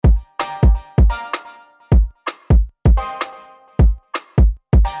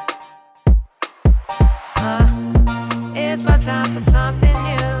something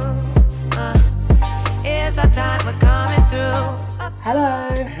new. It's our time, we're coming through. Hello.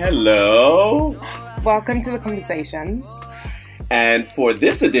 Hello. Welcome to the Conversations. And for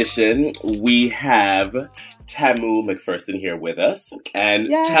this edition, we have Tamu McPherson here with us. And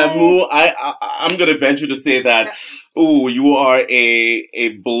Yay. Tamu, I'm going to venture to say that, you are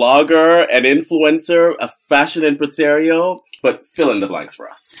a blogger, an influencer, a fashion impresario, but fill in the blanks for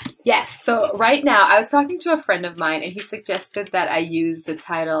us. Yes. So right now, I was talking to a friend of mine, and he suggested that I use the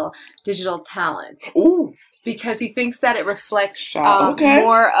title digital talent. Ooh. Because he thinks that it reflects Okay.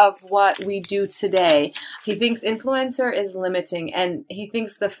 more of what we do today. He thinks influencer is limiting, and he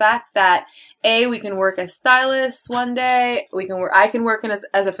thinks the fact that we can work as stylists one day, I can work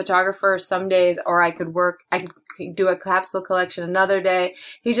as a photographer some days, or I could do a capsule collection another day.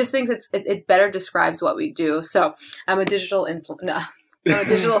 He just thinks it better describes what we do. So I'm a digital talent. A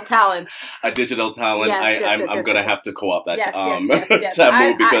digital talent. Yes, I'm going to have to co-op that yes.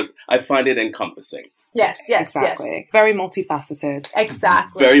 Tamu because I find it encompassing. Yes. Exactly. Very multifaceted.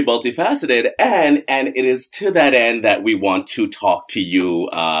 Exactly. Very multifaceted, and it is to that end that we want to talk to you,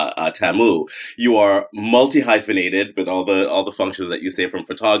 Tamu. You are multi-hyphenated with all the functions that you say, from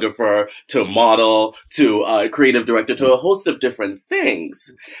photographer to model to creative director to a host of different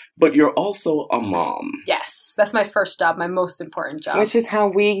things. But you're also a mom. Yes, that's my first job, my most important job. Which is how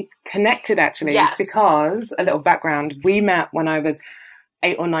we connected, actually. Yes. Because, a little background, we met when I was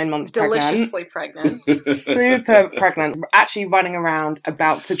 8 or 9 months Deliciously pregnant. Super pregnant. Actually running around,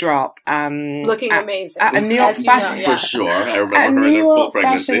 about to drop. Looking amazing. At a New York Fashion For sure. I remember At a her in New her full York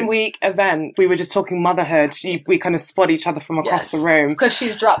pregnancy. Fashion Week event, we were just talking motherhood. We kind of spot each other from across the room. Because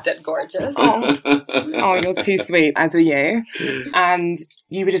she's drop dead gorgeous. Oh, you're too sweet, as are you. And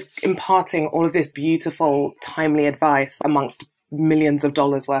you were just imparting all of this beautiful, timely advice amongst millions of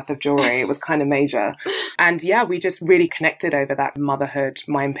dollars worth of jewelry. It was kind of major. And yeah, we just really connected over that motherhood,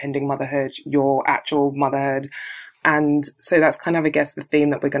 my impending motherhood, your actual motherhood. And so that's kind of, I guess, the theme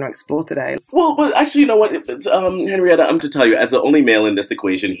that we're going to explore today. Well, but actually, you know what, Henrietta, I'm to tell you, as the only male in this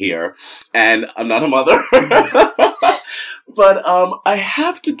equation here, and I'm not a mother, but I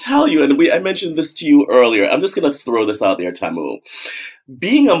have to tell you, and I mentioned this to you earlier, I'm just going to throw this out there, Tamu.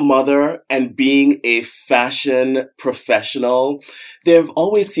 Being a mother and being a fashion professional, there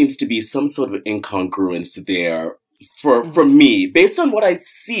always seems to be some sort of incongruence there. For me, based on what I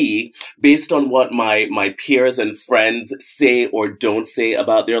see, based on what my peers and friends say or don't say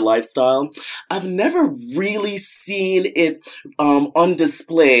about their lifestyle, I've never really seen it on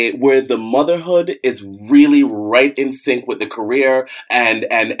display where the motherhood is really right in sync with the career and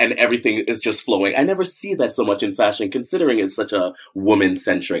everything is just flowing. I never see that so much in fashion, considering it's such a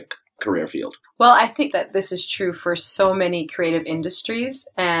woman-centric career field. Well, I think that this is true for so many creative industries.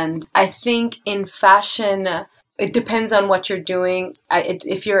 And I think in fashion, it depends on what you're doing.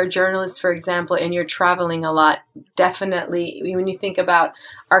 If you're a journalist, for example, and you're traveling a lot, definitely, when you think about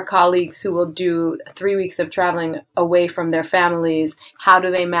our colleagues who will do 3 weeks of traveling away from their families, how do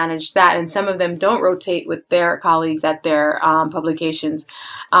they manage that? And some of them don't rotate with their colleagues at their publications,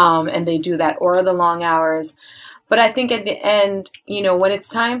 and they do that, or the long hours. But I think at the end, when it's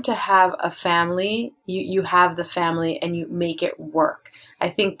time to have a family, you have the family and you make it work. I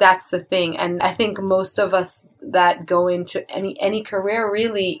think that's the thing. And I think most of us that go into any career,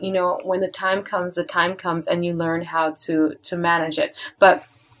 really, when the time comes, and you learn how to manage it. But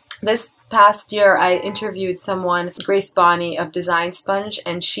this past year, I interviewed someone, Grace Bonney of Design Sponge,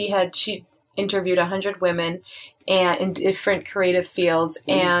 and she interviewed 100 women and in different creative fields.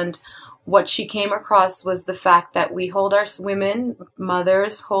 And what she came across was the fact that we women,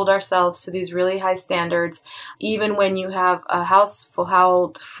 mothers, hold ourselves to these really high standards. Even when you have a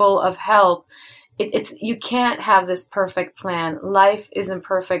household full of help, you can't have this perfect plan. Life isn't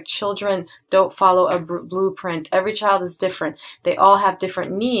perfect. Children don't follow a blueprint. Every child is different. They all have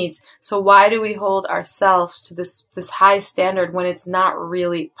different needs. So why do we hold ourselves to this high standard when it's not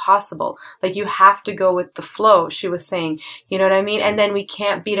really possible? Like, you have to go with the flow, she was saying. You know what I mean? And then we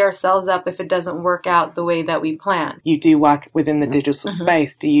can't beat ourselves up if it doesn't work out the way that we plan. You do work within the digital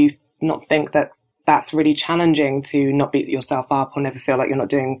space. Do you not think that that's really challenging, to not beat yourself up or never feel like you're not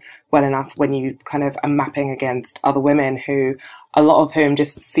doing well enough when you kind of are mapping against other women who, a lot of whom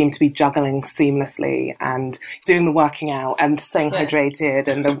just seem to be juggling seamlessly and doing the working out and staying hydrated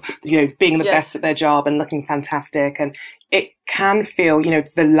and being the best at their job and looking fantastic? And it can feel,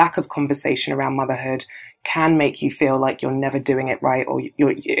 the lack of conversation around motherhood can make you feel like you're never doing it right, or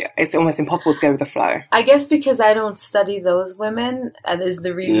it's almost impossible to go with the flow. I guess because I don't study those women is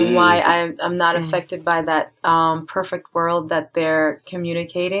the reason why I'm not affected by that perfect world that they're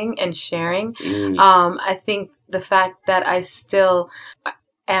communicating and sharing. I think the fact that I'm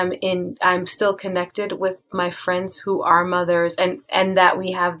still connected with my friends who are mothers, and that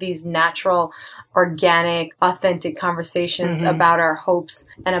we have these natural, organic, authentic conversations about our hopes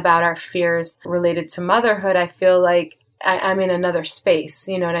and about our fears related to motherhood. I feel like I'm in another space.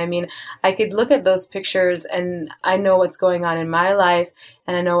 You know what I mean? I could look at those pictures and I know what's going on in my life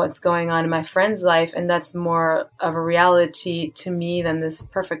and I know what's going on in my friend's life. And that's more of a reality to me than this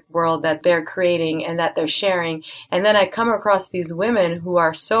perfect world that they're creating and that they're sharing. And then I come across these women who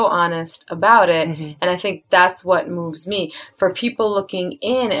are so honest about it. And I think that's what moves me. For people looking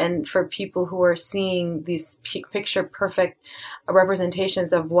in and for people who are seeing these picture perfect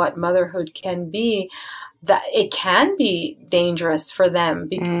representations of what motherhood can be, that it can be dangerous for them.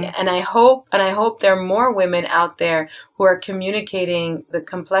 And I hope there are more women out there who are communicating the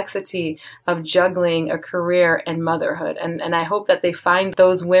complexity of juggling a career and motherhood. And I hope that they find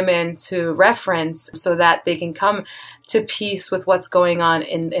those women to reference so that they can come to peace with what's going on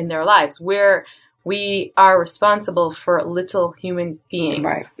in their lives. We are responsible for little human beings.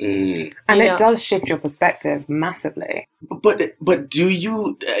 Right. And it does shift your perspective massively. But do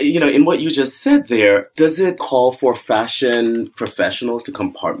you, in what you just said there, does it call for fashion professionals to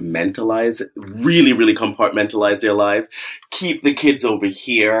really, really compartmentalize their life, keep the kids over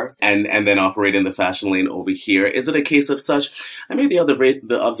here and then operate in the fashion lane over here? Is it a case of such? I made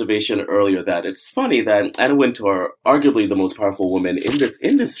the observation earlier that it's funny that Anna Wintour, arguably the most powerful woman in this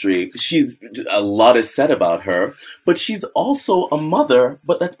industry, a lot is said about her, but she's also a mother,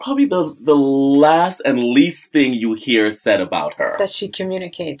 but that's probably the last and least thing you hear said about her. That she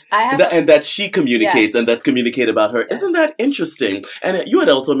communicates. And that she communicates, and that's communicated about her. Yes. Isn't that interesting? And you had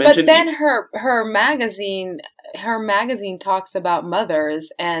also mentioned... But then her magazine talks about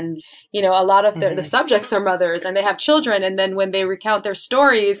mothers, and a lot of the subjects are mothers, and they have children, and then when they recount their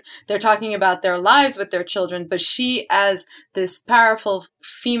stories, they're talking about their lives with their children. But she, as this powerful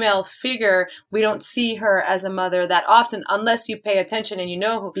female figure, we don't see her as a mother that often, unless you pay attention and you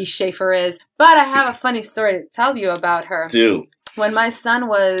know who B. Schaefer is. But I have a funny story to tell you about her. Do. When my son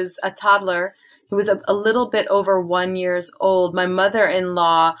was a toddler, he was a little bit over 1 year old, my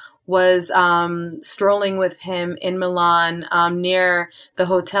mother-in-law was strolling with him in Milan near the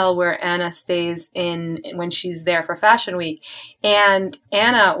hotel where Anna stays in when she's there for Fashion Week. And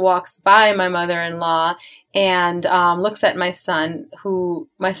Anna walks by my mother-in-law and looks at my son,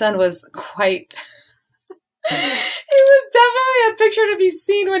 my son was quite... It was definitely a picture to be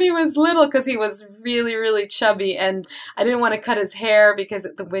seen when he was little because he was really, really chubby, and I didn't want to cut his hair because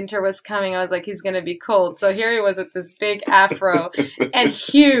the winter was coming. I was like, he's going to be cold. So here he was with this big afro and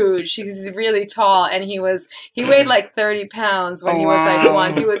huge. He's really tall, and he weighed like 30 pounds when he was like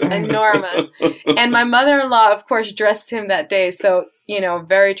one. He was enormous. And my mother-in-law, of course, dressed him that day. So,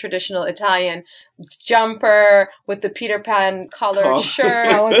 very traditional Italian jumper with the Peter Pan collared shirt,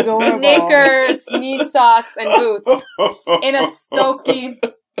 knickers, knee socks, and boots in a Stokey.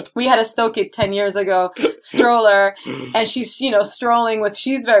 We had a Stokey 10 years ago stroller, and she's, strolling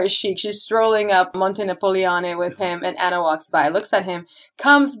she's very chic. She's strolling up Monte Napoleone with him, and Anna walks by, looks at him,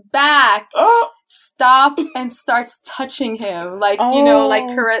 comes back, stops, and starts touching him,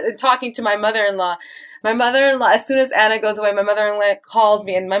 talking to my mother-in-law. My mother-in-law, as soon as Anna goes away, my mother-in-law calls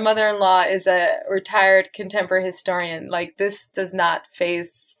me, and my mother-in-law is a retired contemporary historian. this does not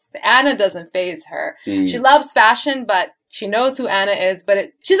faze, Anna doesn't faze her. She loves fashion, but she knows who Anna is,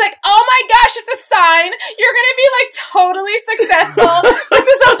 but she's like, oh my gosh, it's a sign. You're going to be totally successful. This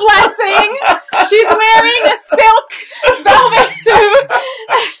is a blessing. She's wearing a silk velvet suit.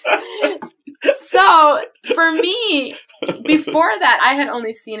 So for me, before that, I had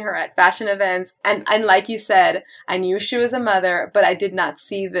only seen her at fashion events. And like you said, I knew she was a mother, but I did not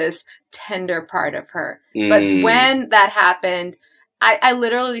see this tender part of her. But when that happened, I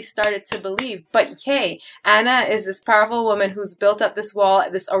literally started to believe, but hey, Anna is this powerful woman who's built up this wall,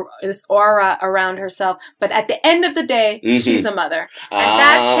 this aura around herself. But at the end of the day, she's a mother. And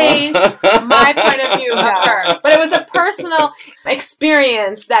that changed my point of view of her. But it was a personal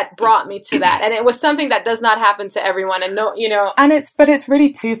experience that brought me to that. And it was something that does not happen to everyone. And And it's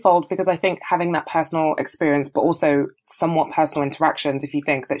really twofold, because I think having that personal experience, but also somewhat personal interactions, if you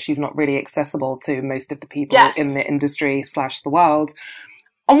think that she's not really accessible to most of the people in the industry / the world.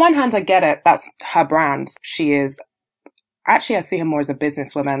 On one hand, I get it. That's her brand. She is... Actually, I see her more as a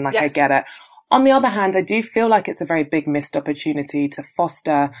businesswoman. I get it. On the other hand, I do feel like it's a very big missed opportunity to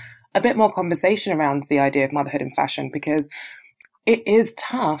foster a bit more conversation around the idea of motherhood in fashion, because it is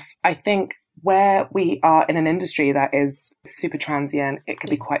tough. I think where we are in an industry that is super transient, it can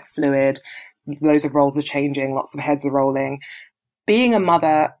be quite fluid. Loads of roles are changing. Lots of heads are rolling. being a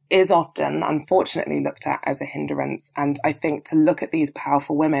mother is often, unfortunately, looked at as a hindrance. And I think to look at these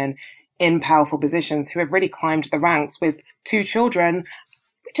powerful women in powerful positions who have really climbed the ranks with 2 children,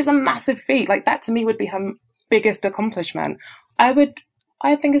 which is a massive feat. Like, that to me would be her biggest accomplishment. I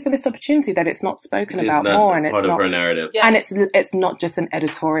think it's a missed opportunity that it's not spoken about more, and it's part not of her narrative. And it's not just an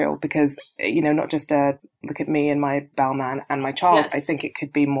editorial, because, you know, not just a look at me and my bellman and my child. Yes. I think it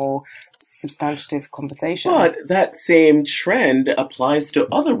could be more substantive conversation. But that same trend applies to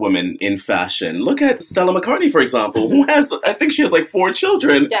other women in fashion. Look at Stella McCartney, for example, who has, I think she has like 4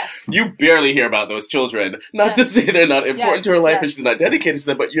 children. Yes. You barely hear about those children. Not to say they're not important to her life and she's not dedicated to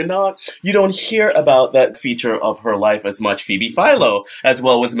them, but you don't hear about that feature of her life as much. Phoebe Philo, as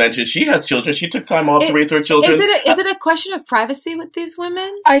well, was mentioned. She has children. She took time off to raise her children. Is it a question of privacy with these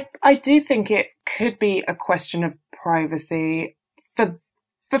women? I do think it could be a question of privacy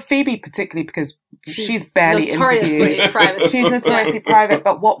for Phoebe, particularly because she's barely interviewed. Private. She's notoriously private.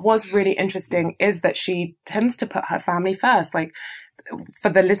 But what was really interesting is that she tends to put her family first. Like, for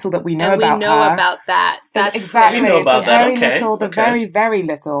the little that we know about her. We know about that. That's exactly. We know about that. Okay. Very, very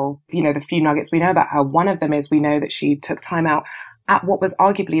little, you know, the few nuggets we know about her. One of them is we know that she took time out at what was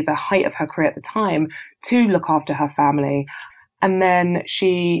arguably the height of her career at the time to look after her family. And then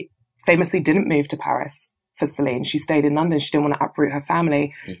she famously didn't move to Paris for Celine. She stayed in London. She didn't want to uproot her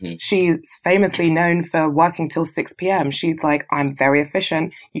family. Mm-hmm. She's famously known for working till 6 p.m. She's like, I'm very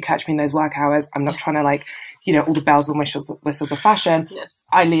efficient. You catch me in those work hours. I'm not trying to, like, you know, all the bells and whistles of fashion. Yes.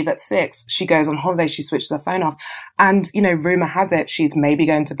 I leave at 6. She goes on holiday. She switches her phone off. And, you know, rumor has it she's maybe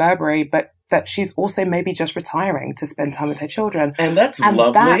going to Burberry, but that she's also maybe just retiring to spend time with her children. And that's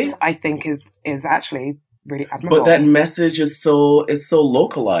lovely. That, I think, is actually really admirable. But that message is so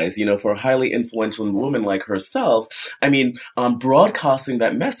localized, you know, for a highly influential woman like herself. I mean, broadcasting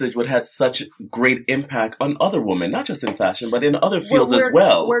that message would have such great impact on other women, not just in fashion, but in other fields as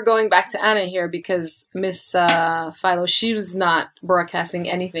well. We're going back to Anna here because Miss Philo, she was not broadcasting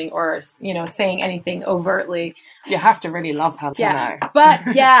anything or, you know, saying anything overtly. You have to really love her to know.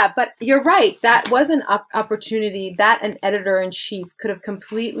 But you're right. That was an opportunity that an editor-in-chief could have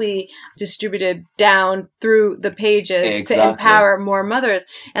completely distributed down through the pages to empower more mothers.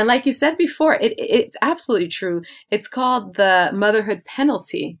 And like you said before, it's absolutely true. It's called the motherhood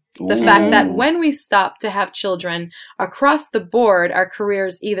penalty. The fact that when we stop to have children across the board, our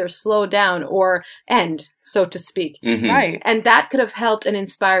careers either slow down or end, so to speak. Mm-hmm. Right. And that could have helped and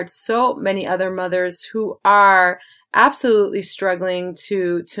inspired so many other mothers who are absolutely struggling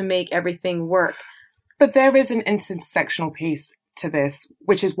to make everything work. But there is an intersectional piece to this,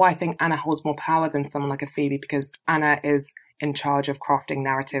 which is why I think Anna holds more power than someone like a Phoebe, because Anna is in charge of crafting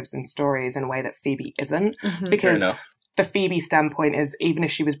narratives and stories in a way that Phoebe isn't. Mm-hmm. Because the Phoebe standpoint is, even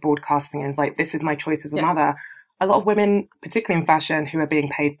if she was broadcasting and is like, this is my choice as a mother, a lot of women, particularly in fashion, who are being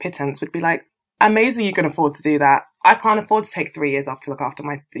paid pittance would be like, amazing you can afford to do that. I can't afford to take 3 years off to look after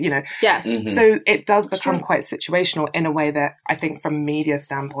my, you know. Yes. Mm-hmm. So it does become quite situational in a way that I think from media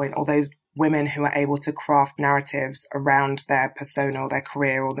standpoint, or those women who are able to craft narratives around their persona or their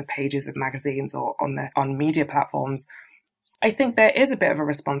career or the pages of magazines or on media platforms, I think there is a bit of a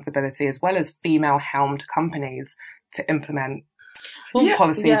responsibility, as well as female-helmed companies, to implement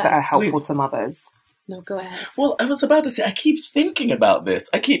policies that are helpful to mothers. No, go ahead. Well, I was about to say, I keep thinking about this.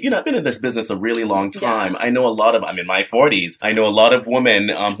 I've been in this business a really long time. I know I'm in my 40s. I know a lot of women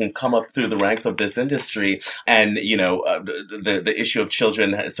who've come up through the ranks of this industry. And, you know, the issue of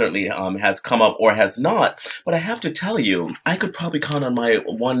children certainly has come up or has not. But I have to tell you, I could probably count on my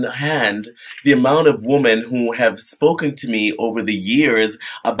one hand the amount of women who have spoken to me over the years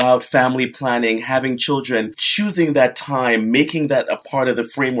about family planning, having children, choosing that time, making that a part of the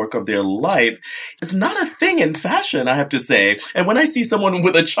framework of their life. It's not a thing in fashion, I have to say. And when I see someone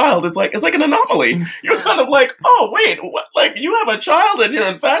with a child, it's like an anomaly. You're kind of like, oh wait, what? Like you have a child and you're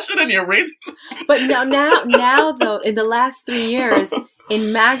in fashion and you're raising. But now though, in the last 3 years,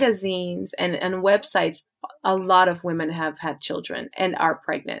 in magazines and websites, a lot of women have had children and are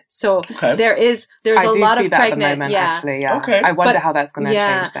pregnant. So there's a lot of pregnant. At the moment, actually, Okay. I wonder how that's going to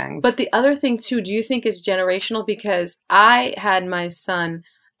change things. But the other thing too, do you think it's generational? Because I had my son.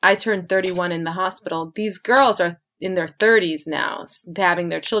 I turned 31 in the hospital. These girls are in their 30s now, having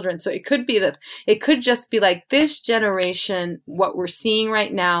their children. So it could just be like this generation, what we're seeing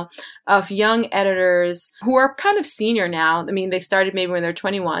right now of young editors who are kind of senior now. I mean, they started maybe when they're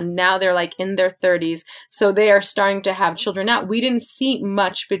 21. Now they're like in their 30s. So they are starting to have children now. We didn't see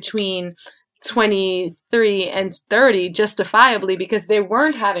much between 23 and 30 justifiably because they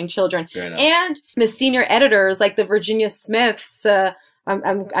weren't having children. And the senior editors like the Virginia Smiths,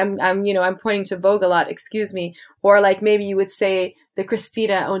 I'm pointing to Vogue a lot, excuse me. Or like maybe you would say the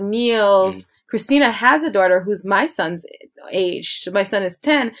Christina O'Neills. Christina has a daughter who's my son's age. My son is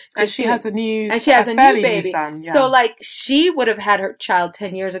 10. And she has a new baby. Son, yeah. So like she would have had her child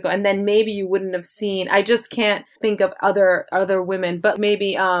 10 years ago, and then maybe you wouldn't have seen. I just can't think of other women, but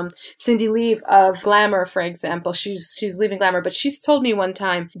maybe Cindy Leave of Glamour, for example. She's leaving Glamour, but she's told me one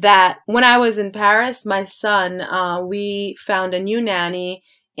time that when I was in Paris, my son, we found a new nanny,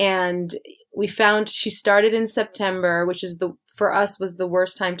 and she started in September, which is for us was the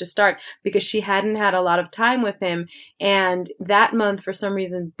worst time to start because she hadn't had a lot of time with him. And that month, for some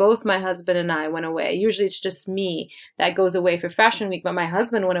reason, both my husband and I went away. Usually it's just me that goes away for Fashion Week, but my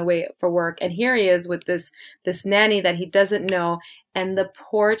husband went away for work. And here he is with this nanny that he doesn't know. And the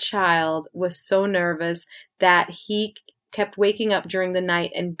poor child was so nervous that he kept waking up during the night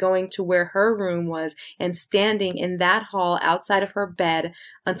and going to where her room was and standing in that hall outside of her bed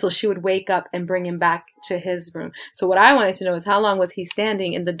until she would wake up and bring him back to his room. So what I wanted to know is how long was he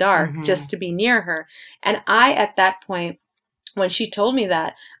standing in the dark just to be near her? And I, at that point, when she told me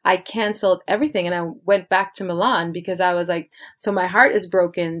that, I canceled everything and I went back to Milan because I was like, so my heart is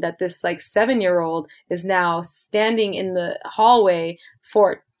broken that this like 7-year-old is now standing in the hallway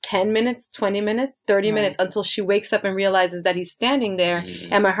for 10 minutes, 20 minutes, 30 minutes until she wakes up and realizes that he's standing there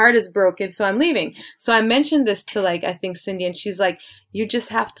and my heart is broken. So I'm leaving. So I mentioned this to like, I think Cindy, and she's like, you just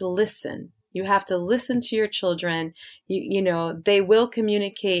have to listen. You have to listen to your children. You know, they will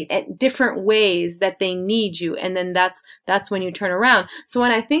communicate at different ways that they need you. And then that's when you turn around. So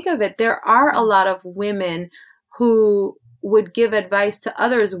when I think of it, there are a lot of women who would give advice to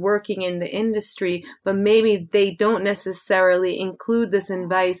others working in the industry, but maybe they don't necessarily include this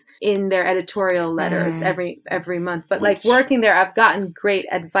advice in their editorial letters every month. But like working there, I've gotten great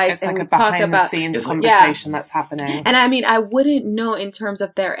advice. It's and like we a talk behind about the scenes conversation that's happening. And I mean, I wouldn't know in terms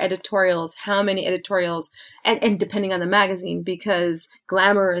of their editorials, how many editorials, and depending on the magazine, because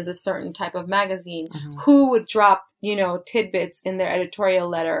Glamour is a certain type of magazine, who would drop, tidbits in their editorial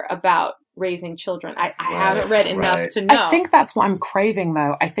letter about raising children. I haven't read enough to know. I think that's what I'm craving,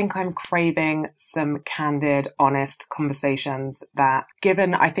 though. I think I'm craving some candid, honest conversations that,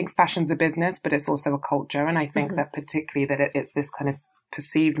 given, I think fashion's a business, but it's also a culture. And I think that particularly that it's this kind of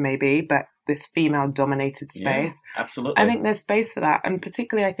perceived maybe, but this female-dominated space. Yeah, absolutely. I think there's space for that. And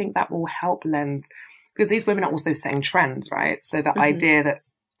particularly, I think that will help lens, because these women are also setting trends, right? So the idea that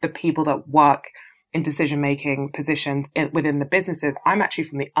the people that work in decision-making positions within the businesses. I'm actually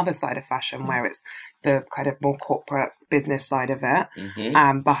from the other side of fashion, where it's the kind of more corporate business side of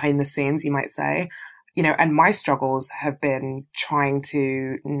it, behind the scenes, you might say. And my struggles have been trying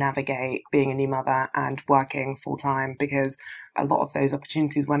to navigate being a new mother and working full-time, because a lot of those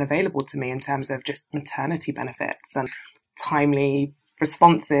opportunities weren't available to me in terms of just maternity benefits and timely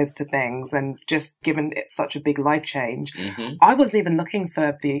responses to things, and just given it's such a big life change, I wasn't even looking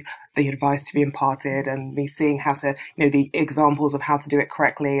for the advice to be imparted and me seeing how to, the examples of how to do it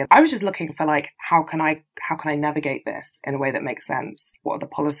correctly. I was just looking for like, how can I navigate this in a way that makes sense? What are the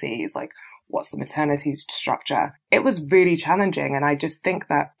policies? Like, what's the maternity structure? It was really challenging. And I just think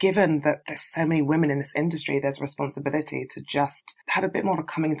that given that there's so many women in this industry, there's a responsibility to just have a bit more of a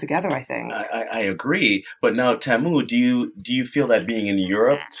coming together, I think. I agree. But now, Tamu, do you feel that being in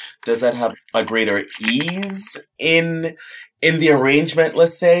Europe, does that have a greater ease in the arrangement,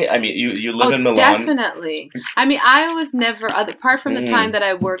 let's say? I mean, you live in Milan. Definitely. I mean, I was never, apart from the time that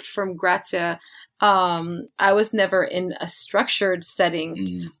I worked from Grazia, I was never in a structured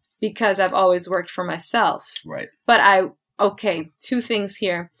setting. Because I've always worked for myself. Right. But two things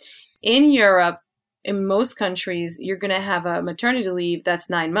here. In Europe, in most countries, you're going to have a maternity leave that's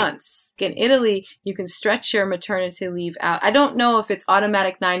 9 months. In Italy, you can stretch your maternity leave out. I don't know if it's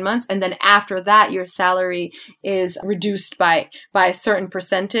automatic 9 months, and then after that, your salary is reduced by a certain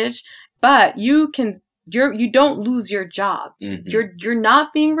percentage. But you don't lose your job. You're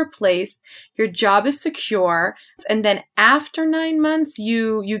not being replaced. Your job is secure. And then after 9 months,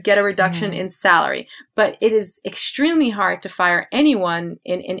 you get a reduction in salary. But it is extremely hard to fire anyone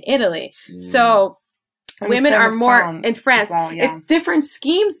in Italy. So women are more in France. Well, yeah. It's different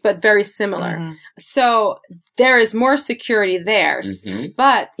schemes, but very similar. So there is more security there.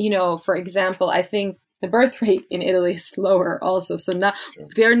 But, for example, I think the birth rate in Italy is lower also. So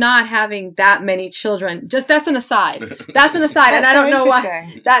they're not having that many children. Just that's an aside. That's an aside. And I don't know why.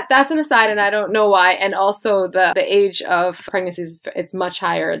 That's an aside, and I don't know why. And also the age of pregnancy it's much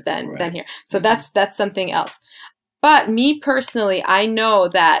higher than here. So that's something else. But me personally, I know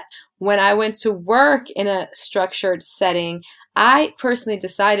that when I went to work in a structured setting, I personally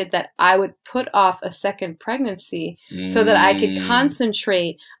decided that I would put off a second pregnancy so that I could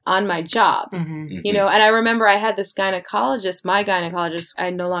concentrate on my job, you know. And I remember I had this gynecologist, my gynecologist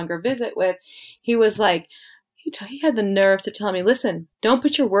I no longer visit with. He was like, he had the nerve to tell me, listen, don't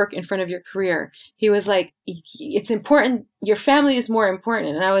put your work in front of your career. He was like, it's important. Your family is more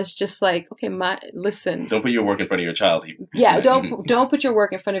important. And I was just like, okay, listen. Don't put your work in front of your child. Yeah, don't put your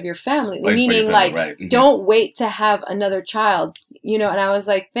work in front of your family. Meaning like, right. Don't wait to have another child, you know. And I was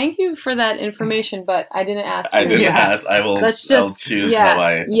like, thank you for that information, but I didn't ask. I didn't ask. I'll choose how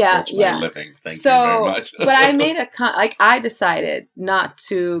I approach my living. Thank you very much. But I made I decided not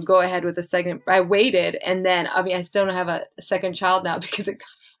to go ahead with the second. I waited, and then, I mean, I still don't have a second child now because it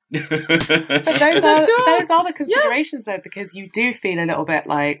but those are the considerations though, because you do feel a little bit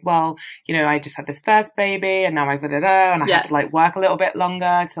like, well, you know, I just had this first baby and now I've and I have to like work a little bit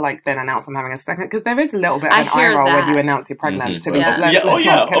longer to like then announce I'm having a second, because there is a little bit of an eye roll when you announce you're pregnant. Let's not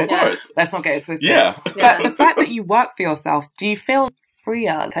get it twisted. But the fact that you work for yourself, do you feel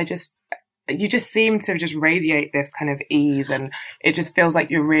freer? You just seem to just radiate this kind of ease, and it just feels like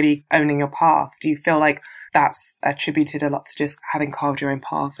you're really owning your path. Do you feel like that's attributed a lot to just having carved your own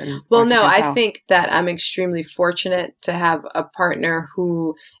path? Well, no, I think that I'm extremely fortunate to have a partner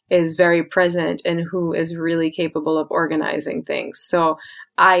who is very present and who is really capable of organizing things. So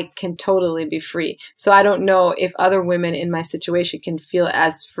I can totally be free. So I don't know if other women in my situation can feel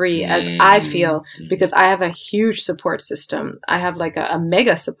as free as I feel, because I have a huge support system. I have like a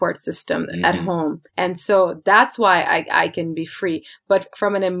mega support system at home. And so that's why I can be free. But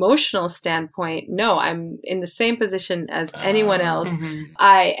from an emotional standpoint, no, I'm in the same position as anyone else.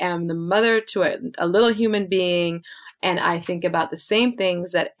 I am the mother to a little human being, and I think about the same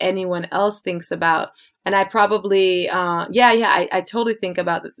things that anyone else thinks about. And I probably, I totally think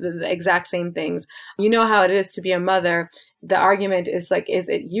about the exact same things. You know how it is to be a mother. The argument is like, is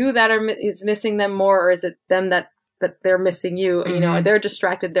it you that is missing them more, or is it them that they're missing you? You know, they're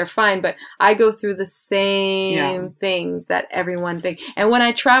distracted, they're fine. But I go through the same thing that everyone thinks. And when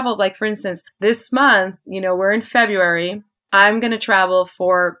I travel, like for instance, this month, you know, we're in February. I'm going to travel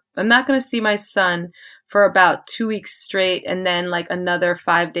I'm not going to see my son for about 2 weeks straight, and then like another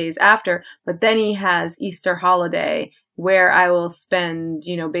 5 days after. But then he has Easter holiday where I will spend,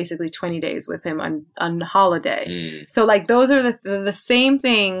 you know, basically 20 days with him on holiday. So like those are the same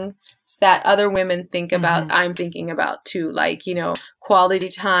things that other women think about. I'm thinking about too, like, you know, quality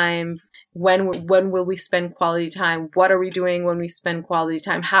time. When will we spend quality time? What are we doing when we spend quality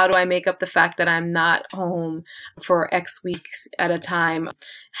time? How do I make up the fact that I'm not home for X weeks at a time?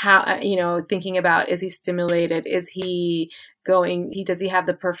 How, you know, thinking about, is he stimulated? Is he does he have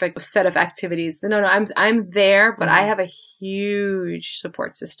the perfect set of activities? No, I'm there, but I have a huge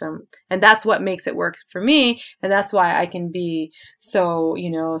support system, and that's what makes it work for me. And that's why I can be so,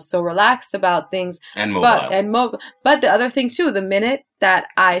 you know, so relaxed about things and mobile. But the other thing too, the minute that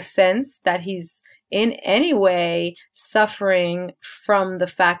I sense that he's in any way suffering from the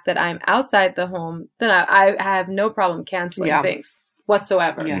fact that I'm outside the home, then I have no problem canceling things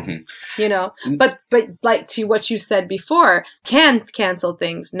whatsoever. You know, but like to what you said before, can cancel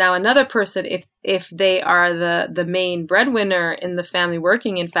things. Now another person, if they are the main breadwinner in the family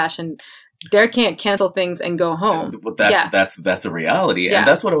working in fashion, they can't cancel things and go home. But that's a reality. And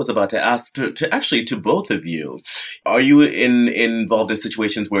that's what I was about to ask to both of you. Are you involved in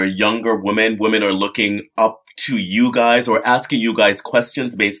situations where younger women are looking up to you guys or asking you guys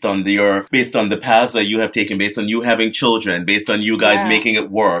questions based on the paths that you have taken, based on you having children, based on you guys making it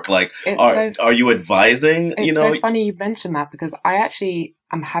work? Like, are you advising? It's so funny you mentioned that, because I actually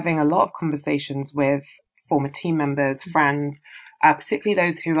am having a lot of conversations with former team members, friends, particularly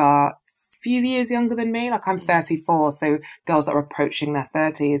those who are few years younger than me. Like I'm 34, so girls that are approaching their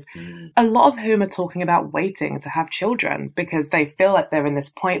 30s, a lot of whom are talking about waiting to have children because they feel like they're in this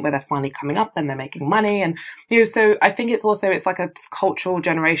point where they're finally coming up and they're making money. And, you know, so I think it's like a cultural,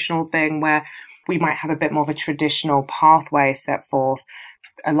 generational thing where we might have a bit more of a traditional pathway set forth.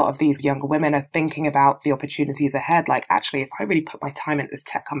 A lot of these younger women are thinking about the opportunities ahead. Like, actually, if I really put my time into this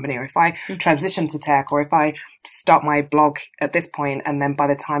tech company, or if I transition to tech, or if I start my blog at this point, and then by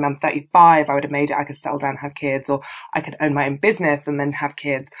the time I'm 35, I would have made it, I could settle down and have kids, or I could own my own business and then have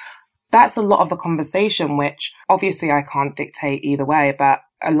kids. That's a lot of the conversation, which obviously I can't dictate either way, but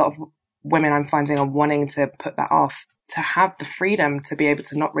a lot of women I'm finding are wanting to put that off, to have the freedom to be able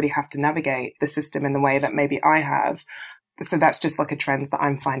to not really have to navigate the system in the way that maybe I have. So that's just like a trend that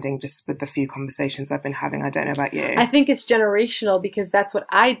I'm finding just with the few conversations I've been having. I don't know about you. I think it's generational, because that's what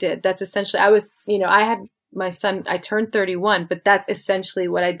I did. That's essentially, I was, you know, I had my son, I turned 31, but that's essentially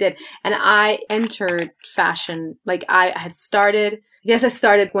what I did. And I entered fashion. Like I started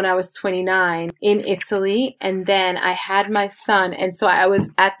when I was 29 in Italy, and then I had my son. And so I was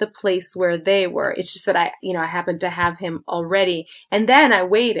at the place where they were. It's just that I happened to have him already. And then I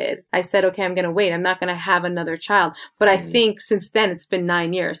waited. I said, okay, I'm going to wait. I'm not going to have another child. But I think since then it's been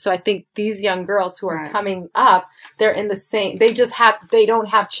 9 years. So I think these young girls who are coming up, they're in the same, they don't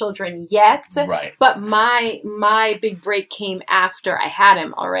have children yet. Right. But my big break came after I had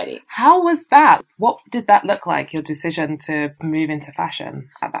him already. How was that? What did that look like, your decision to move into fashion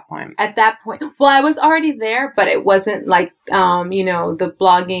at that point? At that point, well, I was already there, but it wasn't like, the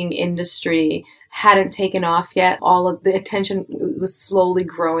blogging industry hadn't taken off yet. All of the attention was slowly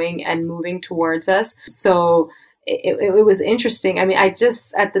growing and moving towards us. So it was interesting. I mean, at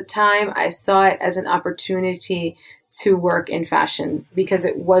the time, I saw it as an opportunity to work in fashion because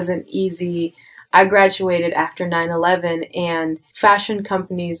it wasn't easy. I graduated after 9/11, and fashion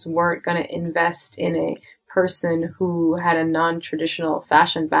companies weren't going to invest in a person who had a non-traditional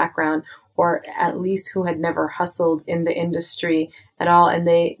fashion background, or at least who had never hustled in the industry at all. And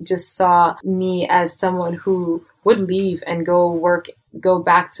they just saw me as someone who would leave and go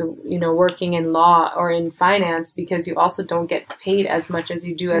back to, working in law or in finance, because you also don't get paid as much as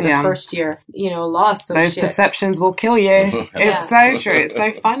you do as a first year, law associate. Those perceptions will kill you. It's so true. It's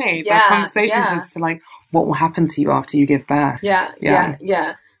so funny. The conversations as to like, what will happen to you after you give birth.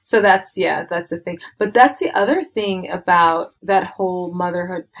 Yeah. So that's the thing. But that's the other thing about that whole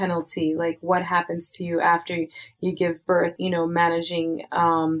motherhood penalty. Like, what happens to you after you give birth, managing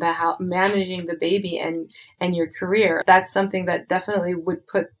managing the baby and your career. That's something that definitely would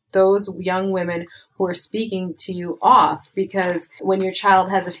put those young women who are speaking to you off, because when your child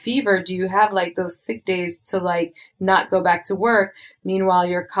has a fever, do you have like those sick days to like not go back to work? Meanwhile,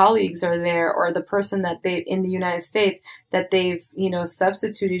 your colleagues are there, or the person that they in the United States that they've,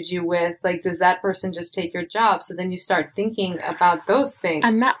 substituted you with, like, does that person just take your job? So then you start thinking about those things.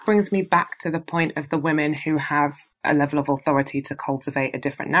 And that brings me back to the point of the women who have a level of authority to cultivate a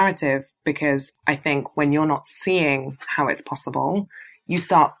different narrative, because I think when you're not seeing how it's possible, you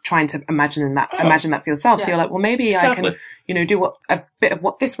start trying to imagine that for yourself. Yeah. So you're like, well, maybe exactly. I can, do a bit of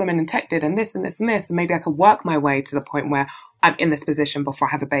what this woman in tech did, and this and this and this, and maybe I could work my way to the point where I'm in this position before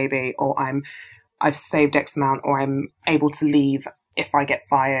I have a baby, or I've saved X amount, or I'm able to leave if I get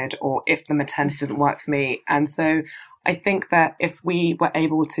fired, or if the maternity doesn't work for me. And so I think that if we were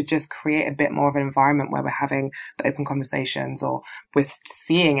able to just create a bit more of an environment where we're having the open conversations, or we're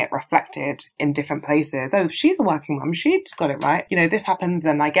seeing it reflected in different places. Oh, she's a working mum. She's got it right. This happens,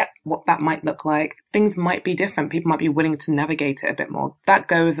 and I get what that might look like. Things might be different. People might be willing to navigate it a bit more. That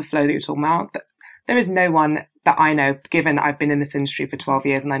go with the flow that you're talking about. There is no one that I know, given I've been in this industry for 12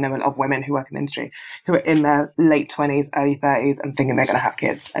 years, and I know a lot of women who work in the industry who are in their late 20s, early 30s, and thinking they're going to have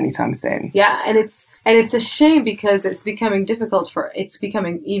kids anytime soon. Yeah, and it's a shame, because it's becoming even difficult for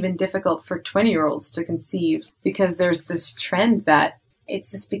 20-year-olds to conceive, because there's this trend that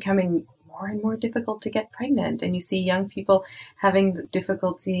it's just becoming more and more difficult to get pregnant, and you see young people having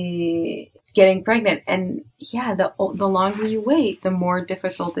difficulty getting pregnant, and the longer you wait, the more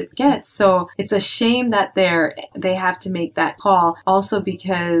difficult it gets. So it's a shame that they have to make that call, also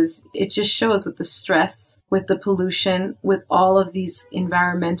because it just shows with the stress, with the pollution, with all of these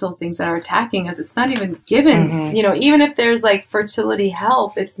environmental things that are attacking us. It's not even given, even if there's like fertility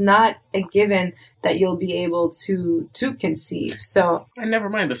help, it's not a given that you'll be able to conceive. So, and never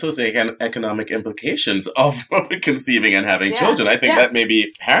mind the socioeconomic implications of conceiving and having children. I think that may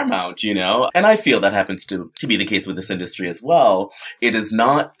be paramount, and I feel that happens to be the case with this industry as well. It is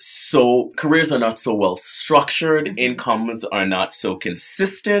not so, careers are not so well structured, incomes are not so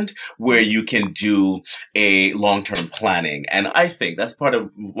consistent, where you can do a long-term planning. And I think that's part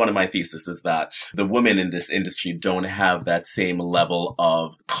of one of my thesis, is that the women in this industry don't have that same level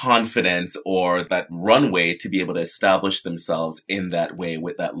of confidence or that runway to be able to establish themselves in that way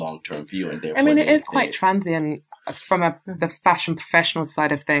with that long-term view. And therefore, it is quite transient from the fashion professional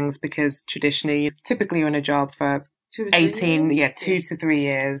side of things, because traditionally, typically you're in a job for 2 to 3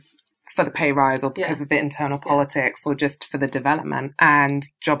 years for the pay rise, or because of the internal politics, or just for the development, and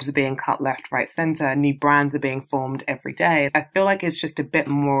jobs are being cut left, right, center. New brands are being formed every day. I feel like it's just a bit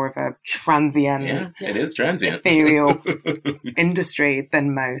more of a transient, it is transient, ethereal industry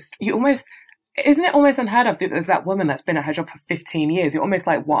than most. Isn't it almost unheard of? There's that woman that's been at her job for 15 years. You're almost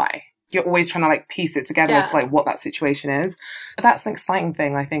like, why? You're always trying to like piece it together as to like what that situation is. But that's an exciting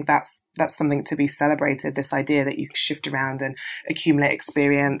thing. I think that's something to be celebrated, this idea that you can shift around and accumulate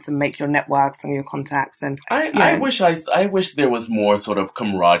experience and make your networks and your contacts. And I wish there was more sort of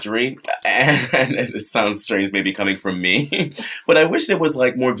camaraderie And it sounds strange maybe coming from me, but I wish there was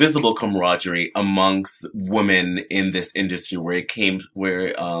like more visible camaraderie amongst women in this industry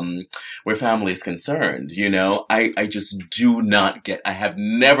where family is concerned. You know, I just do not I have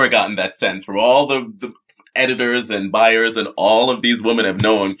never gotten that sense from all the editors and buyers and all of these women I've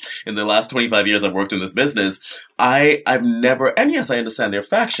known in the last 25 years I've worked in this business. I've never, and yes, I understand there are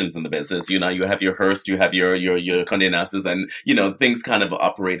factions in the business. You know, you have your Hearst, you have your Condé Nast's, and, you know, things kind of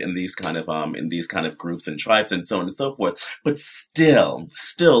operate in these kind of groups and tribes and so on and so forth. But still,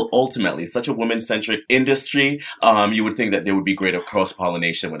 ultimately, such a women-centric industry, you would think that there would be greater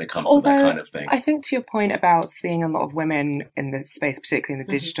cross-pollination when it comes to that kind of thing. I think to your point about seeing a lot of women in this space, particularly in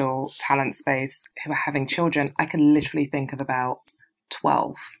the digital talent space, who are having children, I can literally think of about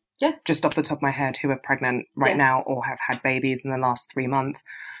 12. Yeah. Just off the top of my head, who are pregnant right now or have had babies in the last 3 months.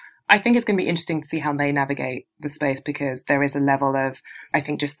 I think it's going to be interesting to see how they navigate the space, because there is a level of, I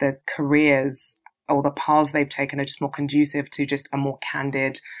think, just the careers or the paths they've taken are just more conducive to just a more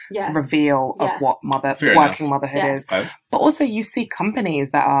candid reveal of what working motherhood is. Okay. But also you see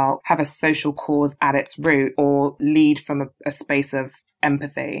companies that have a social cause at its root or lead from a space of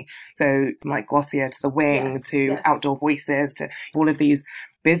empathy. So from like Glossier to The Wing to Outdoor Voices to all of these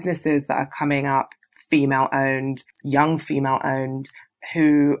businesses that are coming up, female-owned, young female-owned,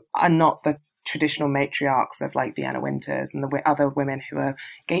 who are not the traditional matriarchs of like the Anna Winters and the other women who are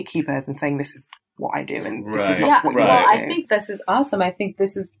gatekeepers and saying this is what I do and this is not what you do. I think this is awesome. I think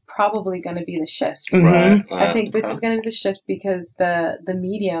this is probably going to be the shift. Mm-hmm. I think this is going to be the shift because the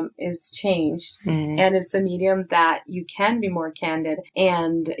medium is changed and it's a medium that you can be more candid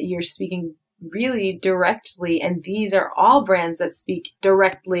and you're speaking really directly, and these are all brands that speak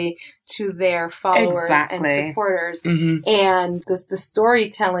directly to their followers and supporters. And the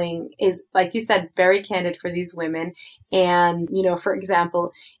storytelling is, like you said, very candid for these women. And, you know, for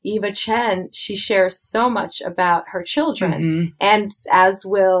example, Eva Chen, she shares so much about her children, and as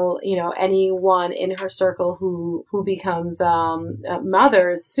will, you know, anyone in her circle who becomes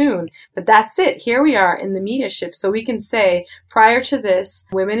mothers soon. But that's it. Here we are in the media shift. So we can say, prior to this,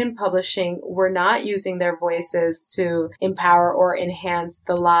 women in publishing were not using their voices to empower or enhance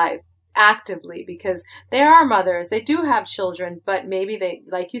the live actively, because they are mothers, they do have children, but maybe they,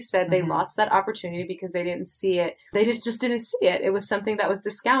 like you said, they lost that opportunity because they didn't see it. They just didn't see it. It was something that was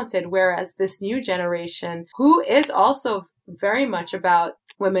discounted. Whereas this new generation, who is also very much about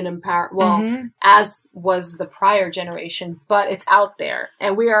women empowerment, as was the prior generation, but it's out there.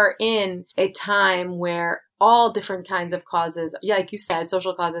 And we are in a time where all different kinds of causes, like you said,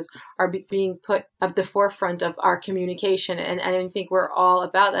 social causes are being put at the forefront of our communication. And I think we're all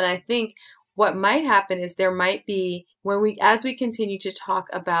about that. And I think what might happen is there might be, as we continue to talk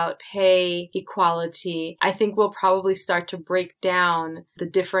about pay equality, I think we'll probably start to break down the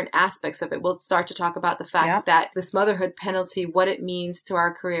different aspects of it. We'll start to talk about the fact that this motherhood penalty, what it means to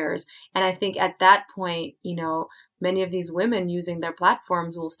our careers. And I think at that point, you know, many of these women using their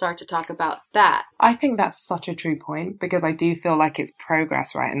platforms will start to talk about that. I think that's such a true point, because I do feel like it's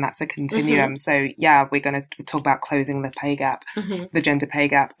progress, right? And that's a continuum. So yeah, we're going to talk about closing the pay gap, the gender pay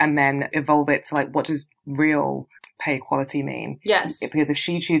gap, and then evolve it to like, what does real pay equality mean? Yes. Because if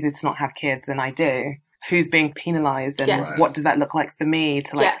she chooses to not have kids and I do, who's being penalized, and what does that look like for me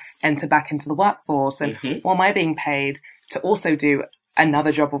to like enter back into the workforce, and what am I being paid to also do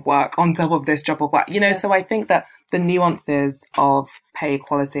another job of work on top of this job of work, you know? So I think that the nuances of pay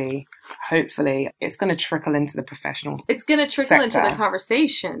equality, hopefully it's going to trickle into the professional It's going to trickle into the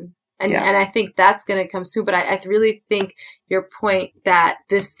conversation. And I think that's going to come soon. But I really think your point that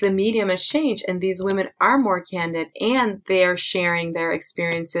the medium has changed and these women are more candid and they're sharing their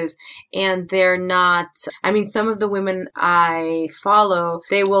experiences, and they're not, I mean, some of the women I follow,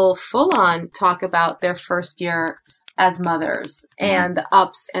 they will full on talk about their first year as mothers and the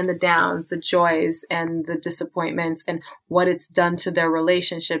ups and the downs, the joys and the disappointments, and what it's done to their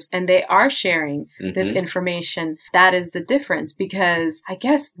relationships. And they are sharing this information. That is the difference, because I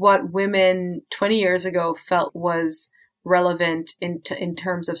guess what women 20 years ago felt was relevant in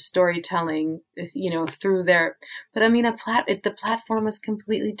terms of storytelling, you know, through their, but I mean, the platform is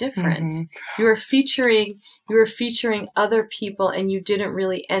completely different. You were featuring other people and you didn't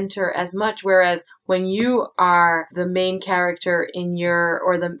really enter as much. Whereas when you are the main character when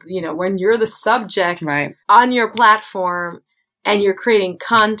you're the subject on your platform and you're creating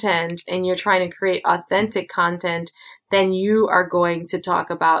content and you're trying to create authentic content, then you are going to talk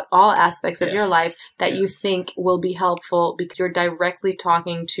about all aspects of your life that you think will be helpful, because you're directly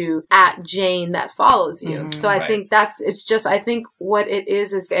talking to @Jane that follows you. So I think I think what it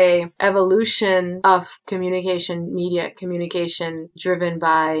is a evolution of communication, media communication driven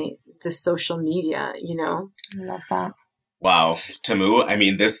by the social media, you know? I love that. Wow, Tamu. I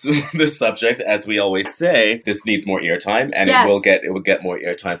mean, this subject, as we always say, this needs more airtime, and Yes. it will get more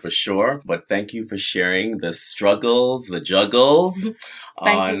airtime for sure. But thank you for sharing the struggles, the juggles Thank you,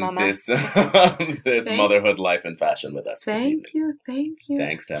 on Mama. this motherhood life and fashion with us. this evening. Thank you.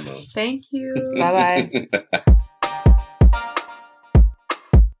 Thanks, Tamu. Thank you. Bye bye.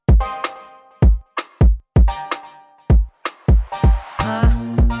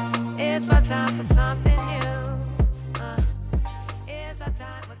 It's my time for something new.